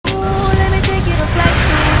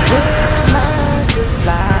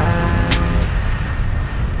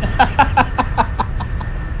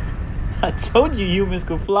I told you humans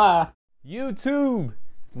could fly. YouTube,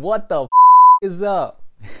 what the is up?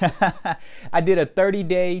 I did a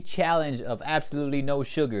 30-day challenge of absolutely no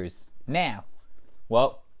sugars. Now,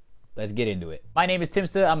 well, let's get into it. My name is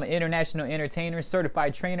Timsta. I'm an international entertainer,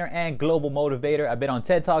 certified trainer, and global motivator. I've been on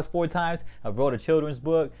TED Talks 4 times. I've wrote a children's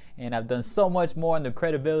book, and I've done so much more on the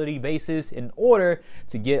credibility basis in order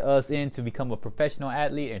to get us in to become a professional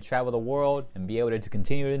athlete and travel the world and be able to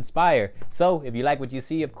continue to inspire. So if you like what you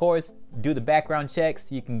see, of course, do the background checks.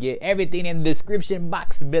 You can get everything in the description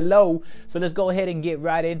box below. So let's go ahead and get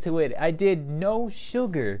right into it. I did no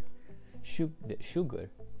sugar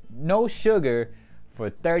for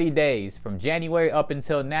 30 days from January up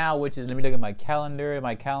until now, which is, let me look at my calendar.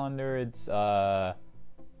 It's the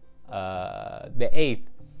 8th.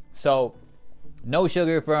 So no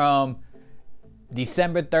sugar from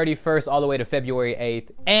December 31st all the way to February 8th.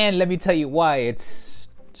 And let me tell you why. It's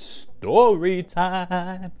story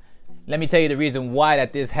time. Let me tell you the reason why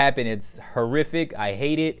that this happened. It's horrific. I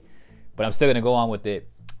hate it, but I'm still gonna go on with it.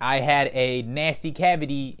 I had a nasty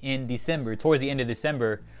cavity in December, towards the end of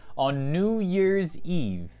December, on New Year's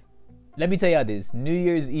Eve. Let me tell y'all this. New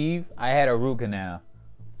Year's Eve, I had a root canal.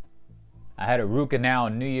 I had a root canal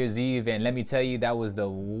on New Year's Eve, and let me tell you, that was the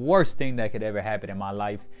worst thing that could ever happen in my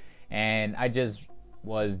life. And I just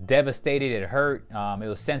was devastated. It hurt. It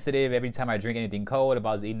was sensitive every time I drink anything cold, if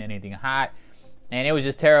I was eating anything hot. And it was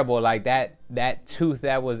just terrible. Like that tooth,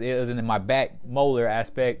 it was in my back molar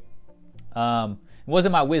aspect. It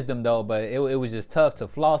wasn't my wisdom though, but it was just tough to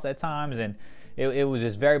floss at times, and it was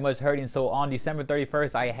just very much hurting. So on December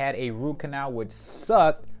 31st, I had a root canal, which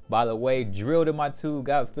sucked, by the way. Drilled in my tooth,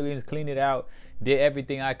 got fillings, cleaned it out, did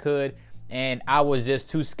everything I could, and I was just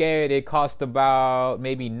too scared. It cost about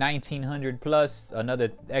maybe $1,900 plus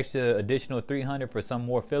another extra additional $300 for some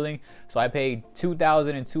more filling. So I paid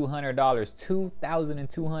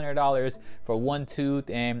 $2,200 for one tooth,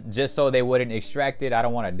 and just so they wouldn't extract it. I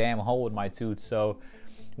don't want a damn hole in my tooth. So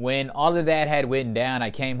when all of that had went down, I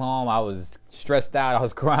came home. I was stressed out. I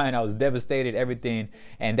was crying. I was devastated, everything.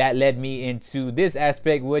 And that led me into this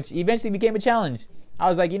aspect, which eventually became a challenge. I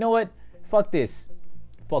was like, you know what? Fuck this.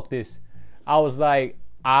 Fuck this. I was like,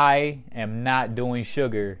 I am not doing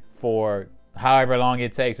sugar for however long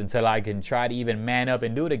it takes until I can try to even man up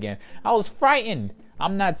and do it again. I was frightened.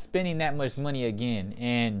 I'm not spending that much money again.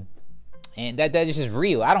 And that is just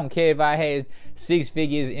real. I don't care if I had 6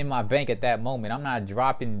 figures in my bank at that moment. I'm not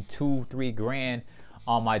dropping 2-3 grand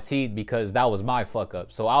on my teeth because that was my fuck up.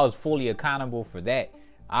 So I was fully accountable for that.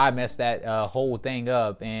 I messed that whole thing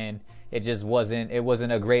up, and it just wasn't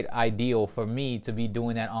a great ideal for me to be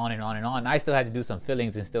doing that on and on and on. I still had to do some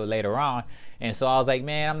fillings and still later on. And so I was like,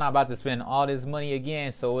 man, I'm not about to spend all this money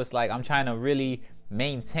again. So it's like, I'm trying to really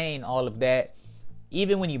maintain all of that.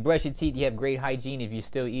 Even when you brush your teeth, you have great hygiene. If you're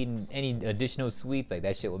still eating any additional sweets, like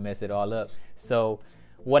that shit will mess it all up. So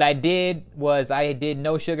what I did was I did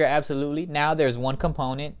no sugar, absolutely. Now there's one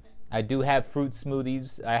component. I do have fruit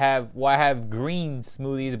smoothies. I have green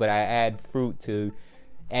smoothies, but I add fruit to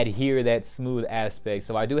adhere that smooth aspect.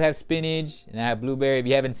 So I do have spinach and I have blueberry. If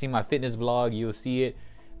you haven't seen my fitness vlog, you'll see it.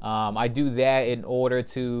 I do that in order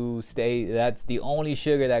to stay, that's the only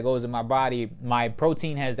sugar that goes in my body. My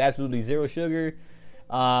protein has absolutely 0 sugar.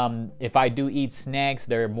 If I do eat snacks,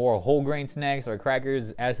 they're more whole grain snacks or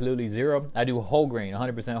crackers, absolutely 0. I do whole grain,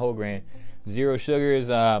 100% whole grain, 0 sugars.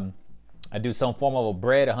 I do some form of a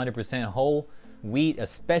bread, 100% whole wheat, a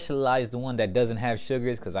specialized one that doesn't have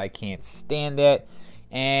sugars because I can't stand that.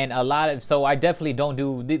 And so I definitely don't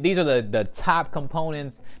do, these are the top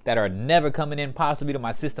components that are never coming in possibly to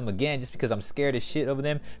my system again, just because I'm scared as shit over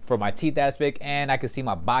them for my teeth aspect, and I can see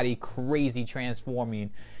my body crazy transforming.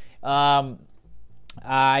 I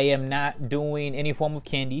am not doing any form of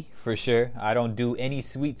candy for sure. I don't do any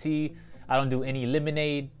sweet tea. I don't do any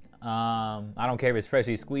lemonade. I don't care if it's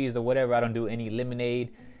freshly squeezed or whatever. I don't do any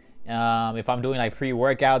lemonade. If I'm doing like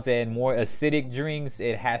pre-workouts and more acidic drinks,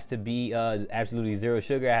 it has to be absolutely 0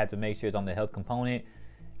 sugar. I have to make sure it's on the health component.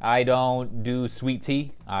 I don't do sweet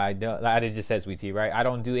tea. I just said sweet tea, right? I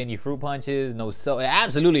don't do any fruit punches, no soda,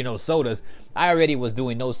 absolutely no sodas. I already was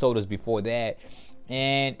doing no sodas before that.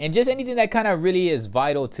 And just anything that kind of really is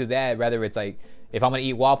vital to that, whether it's like, if I'm gonna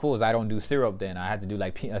eat waffles, I don't do syrup then. I have to do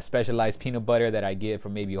like a specialized peanut butter that I get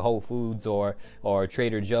from maybe Whole Foods or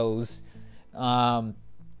Trader Joe's.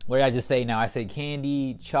 What did I just say now? I said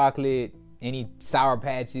candy, chocolate, any Sour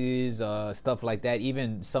Patches, stuff like that.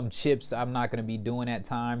 Even some chips I'm not gonna be doing at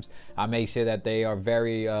times. I make sure that they are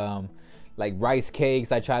very like rice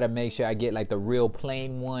cakes. I try to make sure I get like the real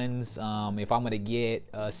plain ones. If I'm gonna get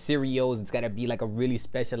cereals, it's gotta be like a really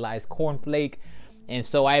specialized cornflake. And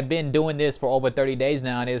so I've been doing this for over 30 days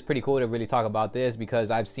now, and it's pretty cool to really talk about this because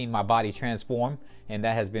I've seen my body transform, and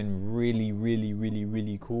that has been really, really, really,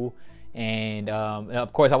 really cool. And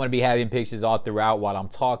of course, I want to be having pictures all throughout while I'm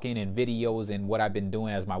talking, and videos and what I've been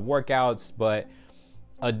doing as my workouts. But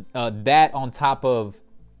that on top of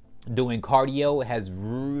doing cardio has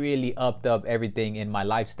really upped up everything in my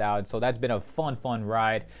lifestyle. And so that's been a fun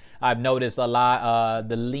ride. I've noticed a lot,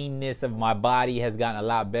 the leanness of my body has gotten a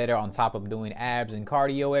lot better on top of doing abs and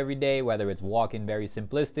cardio every day, whether it's walking very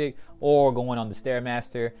simplistic or going on the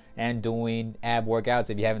Stairmaster and doing ab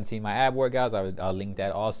workouts. If you haven't seen my ab workouts, I'll link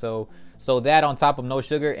that also. So that on top of no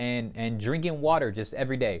sugar and drinking water just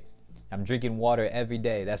every day. I'm drinking water every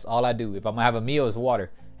day. That's all I do. If I'm gonna have a meal, it's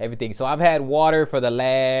water. Everything. So I've had water for the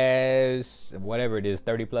last, whatever it is,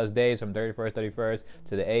 30 plus days, from 31st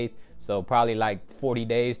to the 8th. So probably like 40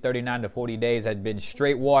 days, 39 to 40 days has been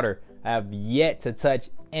straight water. I have yet to touch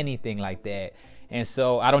anything like that. And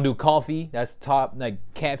so I don't do coffee. That's top, like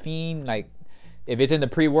caffeine. Like if it's in the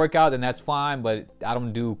pre-workout, then that's fine. But I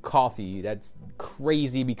don't do coffee. That's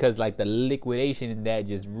crazy because like the liquidation in that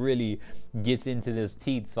just really gets into those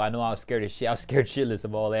teeth. So I know I was scared of shit. I was scared shitless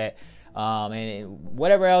of all that. And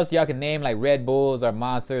whatever else y'all can name, like Red Bulls or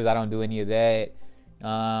Monsters, I don't do any of that.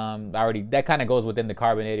 That kind of goes within the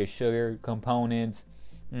carbonated sugar components.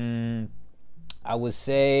 I would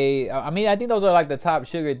say, I think those are like the top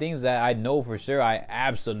sugar things that I know for sure I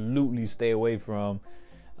absolutely stay away from.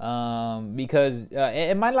 Because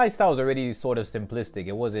and my lifestyle was already sort of simplistic.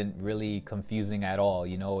 It wasn't really confusing at all.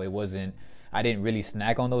 You know, I didn't really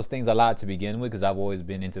snack on those things a lot to begin with because I've always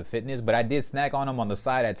been into fitness, but I did snack on them on the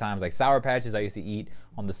side at times. Like Sour Patches, I used to eat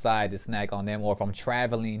on the side to snack on them. Or if I'm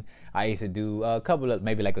traveling, I used to do a couple of,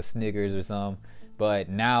 maybe like a Snickers or something. But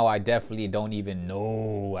now I definitely don't even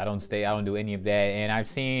know. I don't do any of that. And I've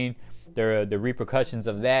seen the repercussions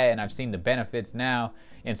of that, and I've seen the benefits now.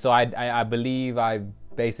 And so I believe I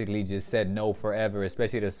basically just said no forever,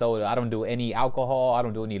 especially the soda. I don't do any alcohol. I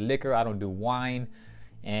don't do any liquor. I don't do wine.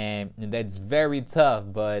 And that's very tough,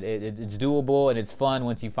 but it's doable and it's fun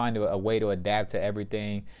once you find a way to adapt to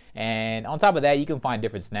everything. And on top of that, you can find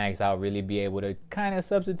different snacks. I'll really be able to kind of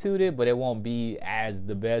substitute it, but it won't be as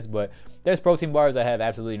the best. But there's protein bars that have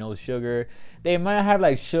absolutely no sugar. They might have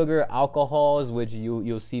like sugar alcohols, which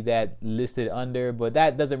you'll see that listed under, but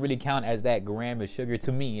that doesn't really count as that gram of sugar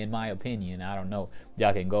to me, in my opinion. I don't know.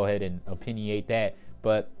 Y'all can go ahead and opinionate that,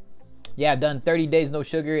 but yeah, I've done 30 days no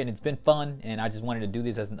sugar and it's been fun, and I just wanted to do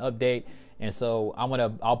this as an update. And so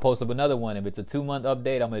I'll post up another one. If it's a 2-month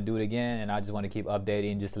update, I'm gonna do it again, and I just want to keep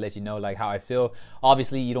updating just to let you know like how I feel.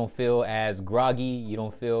 Obviously, you don't feel as groggy. You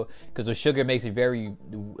don't feel, because the sugar makes it very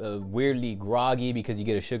weirdly groggy because you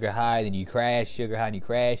get a sugar high, then you crash, sugar high, and you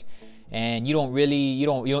crash. And you don't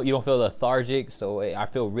feel lethargic. So I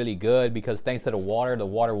feel really good because thanks to the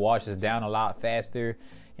water washes down a lot faster.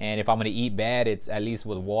 And if I'm gonna eat bad, it's at least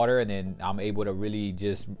with water, and then I'm able to really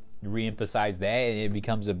just re-emphasize that, and it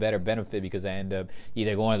becomes a better benefit because I end up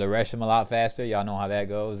either going to the restroom a lot faster. Y'all know how that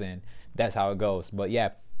goes, and that's how it goes. But yeah,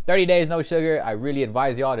 30 days no sugar. I really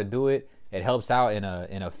advise y'all to do it. It helps out in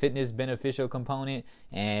a fitness beneficial component,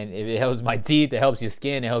 and if it helps my teeth, it helps your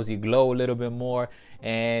skin, it helps you glow a little bit more,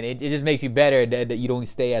 and it just makes you better that you don't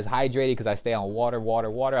stay as hydrated because I stay on water.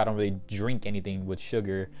 I don't really drink anything with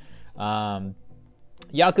sugar.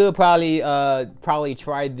 Y'all could probably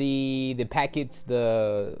try the packets,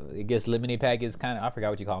 I guess lemonade packets, kind of. I forgot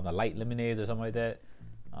what you call them, the light lemonades or something like that.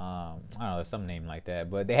 I don't know, there's some name like that,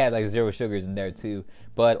 but they had like 0 sugars in there too.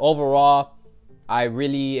 But overall, I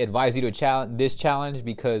really advise you to this challenge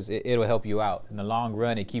because it'll help you out in the long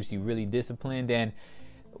run. It keeps you really disciplined. And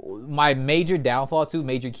my major downfall too,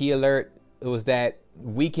 major key alert, it was that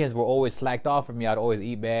weekends were always slacked off for me. I'd always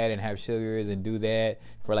eat bad and have sugars and do that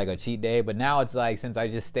for like a cheat day. But now it's like, since I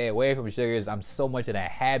just stay away from sugars, I'm so much in a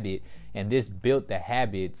habit, and this built the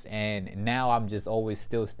habits, and now I'm just always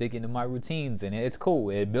still sticking to my routines, and it's cool.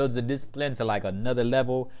 It builds the discipline to like another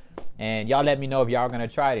level. And y'all let me know if y'all are gonna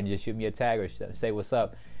try it, and just shoot me a tag or say what's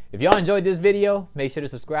up. If y'all enjoyed this video, make sure to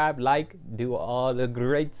subscribe, like, do all the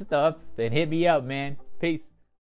great stuff, and hit me up, man. Peace.